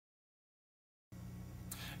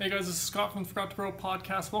Hey guys, this is Scott from the Forgot to Grow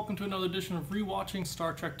podcast. Welcome to another edition of ReWatching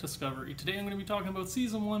Star Trek Discovery. Today I'm going to be talking about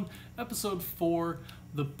Season 1, Episode 4,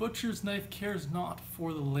 The Butcher's Knife Cares Not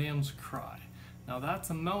for the Lamb's Cry. Now that's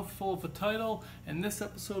a mouthful of a title, and this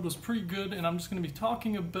episode was pretty good, and I'm just going to be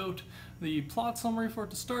talking about the plot summary for it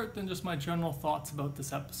to start, then just my general thoughts about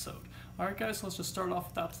this episode. Alright guys, so let's just start off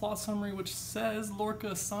with that plot summary, which says Lorca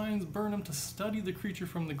assigns Burnham to study the creature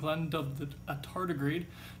from the Glen dubbed a tardigrade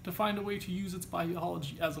to find a way to use its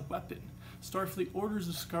biology as a weapon. Starfleet orders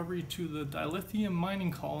Discovery to the dilithium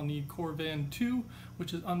mining colony Korvan 2,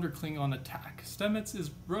 which is under Klingon attack. Stamets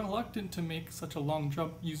is reluctant to make such a long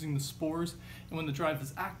jump using the spores, and when the drive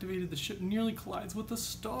is activated, the ship nearly collides with a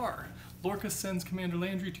star. Lorca sends Commander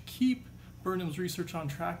Landry to keep Burnham's research on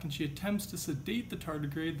track, and she attempts to sedate the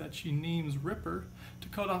tardigrade that she names Ripper to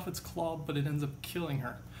cut off its claw, but it ends up killing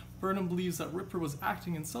her. Burnham believes that Ripper was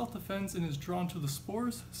acting in self-defense and is drawn to the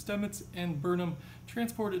spores. Stamets and Burnham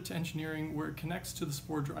transport it to engineering, where it connects to the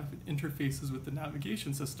spore drive and interfaces with the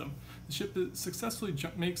navigation system. The ship successfully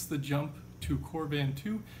makes the jump to Korvan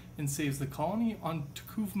 2 and saves the colony. On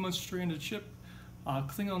T'Kuvma's stranded ship,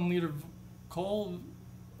 Klingon leader Kol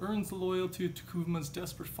earns the loyalty of T'Kuvma's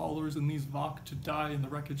desperate followers and leaves Vok to die in the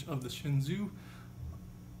wreckage of the Shenzhou.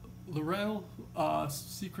 L'Rell,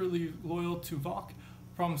 secretly loyal to Vok,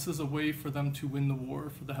 promises a way for them to win the war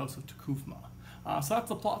for the House of T'Kuvma. So that's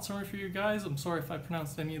the plot summary for you guys. I'm sorry if I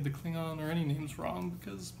pronounced any of the Klingon or any names wrong,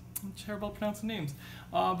 because I don't care about pronouncing names.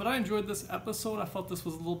 But I enjoyed this episode. I felt this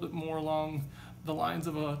was a little bit more along the lines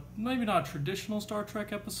of a, maybe not a traditional Star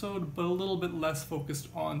Trek episode, but a little bit less focused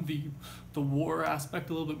on the war aspect,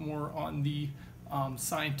 a little bit more on the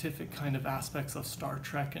scientific kind of aspects of Star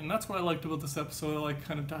Trek. And that's what I liked about this episode. I like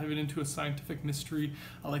kind of diving into a scientific mystery.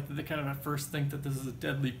 I like that they kind of at first think that this is a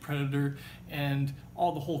deadly predator, and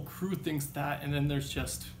all the whole crew thinks that, and then there's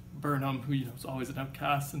just Burnham, who, you know, is always an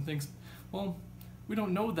outcast and thinks, well, we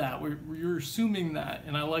don't know that. You're assuming that,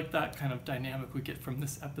 and I like that kind of dynamic we get from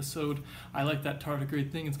this episode. I like that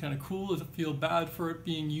tardigrade thing. It's kind of cool. I feel bad for it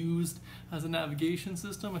being used as a navigation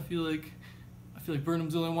system. I feel like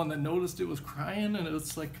Burnham's the only one that noticed it, was crying, and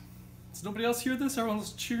it's like, does nobody else hear this?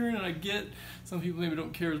 Everyone's cheering, and I get some people maybe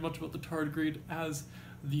don't care as much about the tardigrade as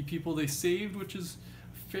the people they saved, which is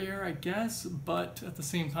fair, I guess, but at the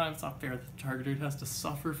same time, it's not fair that the tardigrade has to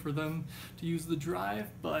suffer for them to use the drive,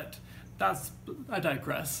 but I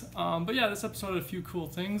digress. But yeah, this episode had a few cool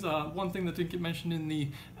things. One thing that didn't get mentioned in the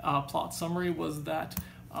plot summary was that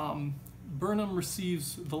Burnham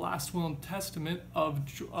receives the last will and testament of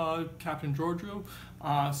Captain Georgiou.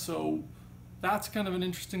 So that's kind of an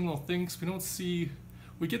interesting little thing, because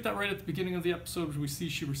we get that right at the beginning of the episode, where we see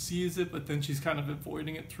she receives it, but then she's kind of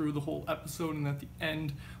avoiding it through the whole episode, and at the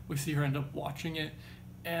end we see her end up watching it.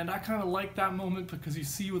 And I kind of like that moment, because you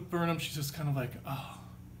see with Burnham, she's just kind of like, oh,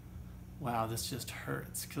 wow, this just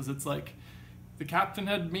hurts, because it's like the captain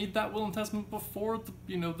had made that will and testament before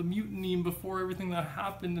the mutiny, before everything that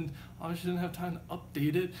happened, and obviously didn't have time to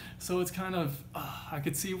update it. So it's kind of I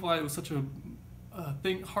could see why it was such a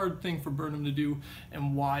hard thing for Burnham to do,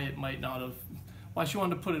 and why she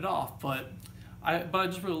wanted to put it off. But I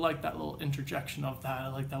just really like that little interjection of that. I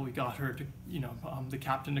like that we got her to, the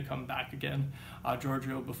captain to come back again,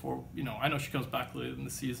 Georgiou, before, I know she comes back later in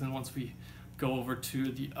the season once we go over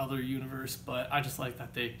to the other universe, but I just like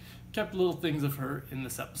that they kept little things of her in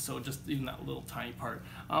this episode, just even that little tiny part.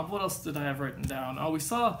 What else did I have written down? We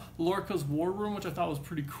saw Lorca's war room, which I thought was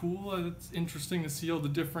pretty cool. It's interesting to see all the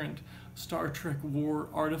different Star Trek war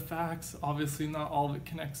artifacts. Obviously not all of it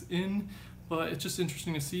connects in, but it's just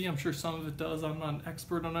interesting to see. I'm sure some of it does. I'm not an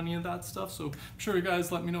expert on any of that stuff, so I'm sure you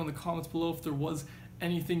guys let me know in the comments below if there was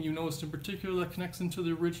anything you noticed in particular that connects into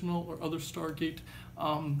the original or other Stargate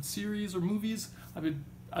series or movies.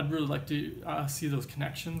 I'd really like to see those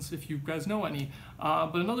connections if you guys know any.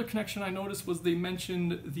 But another connection I noticed was they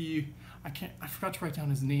mentioned I forgot to write down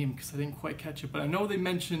his name because I didn't quite catch it, but I know they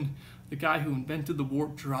mentioned the guy who invented the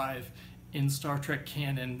warp drive in Star Trek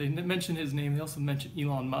canon. They mentioned his name. They also mentioned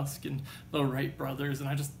Elon Musk and the Wright brothers, and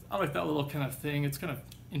I like that little kind of thing. It's kind of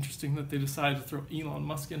interesting that they decided to throw Elon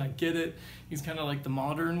Musk in. I get it. He's kind of like the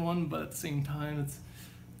modern one, but at the same time,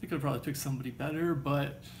 they could have probably picked somebody better,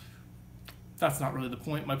 but that's not really the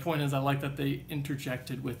point. My point is I like that they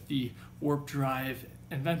interjected with the warp drive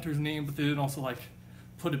inventor's name, but they didn't also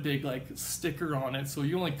put a big sticker on it, so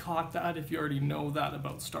you only caught that if you already know that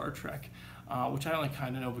about Star Trek, which I only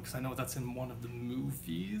kind of know because I know that's in one of the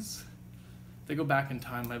movies. They go back in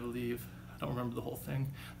time, I believe. I don't remember the whole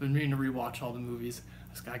thing. I've been meaning to rewatch all the movies.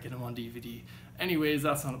 I just gotta get them on DVD. Anyways,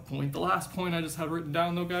 that's not a point. The last point I just had written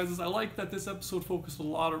down though, guys, is I like that this episode focused a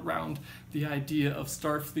lot around the idea of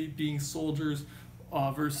Starfleet being soldiers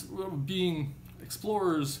versus being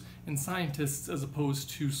explorers and scientists as opposed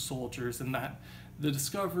to soldiers, and that the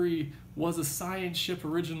Discovery was a science ship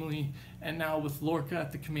originally, and now with Lorca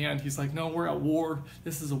at the command, he's like, no, we're at war,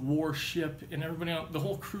 this is a war ship, and everybody else, the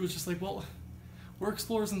whole crew is just like, well, we're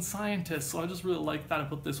explorers and scientists. So I just really like that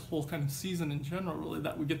about this whole kind of season in general, really,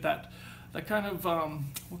 that we get that kind of,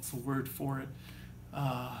 what's the word for it?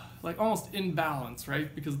 Like almost imbalance,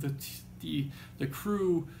 right? Because the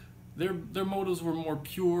crew, their motives were more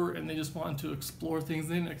pure, and they just wanted to explore things.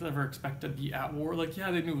 They didn't ever expect to be at war. Like,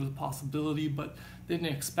 yeah, they knew it was a possibility, but they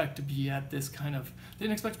didn't expect to be at this kind of, they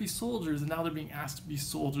didn't expect to be soldiers, and now they're being asked to be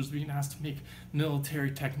soldiers, being asked to make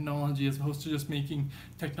military technology as opposed to just making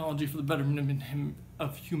technology for the betterment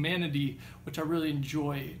of humanity, which I really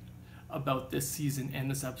enjoy about this season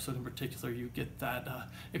and this episode in particular. You get that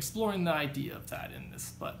exploring the idea of that in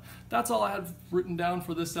this. But that's all I had written down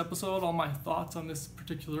for this episode, all my thoughts on this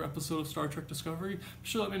particular episode of Star Trek Discovery. Be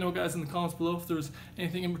sure to let me know, guys, in the comments below if there's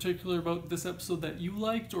anything in particular about this episode that you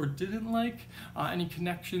liked or didn't like, any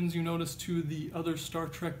connections you noticed to the other Star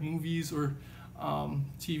Trek movies or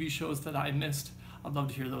TV shows that I missed. I'd love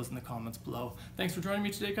to hear those in the comments below. Thanks for joining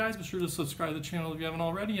me today, guys. Be sure to subscribe to the channel if you haven't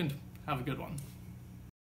already, and have a good one.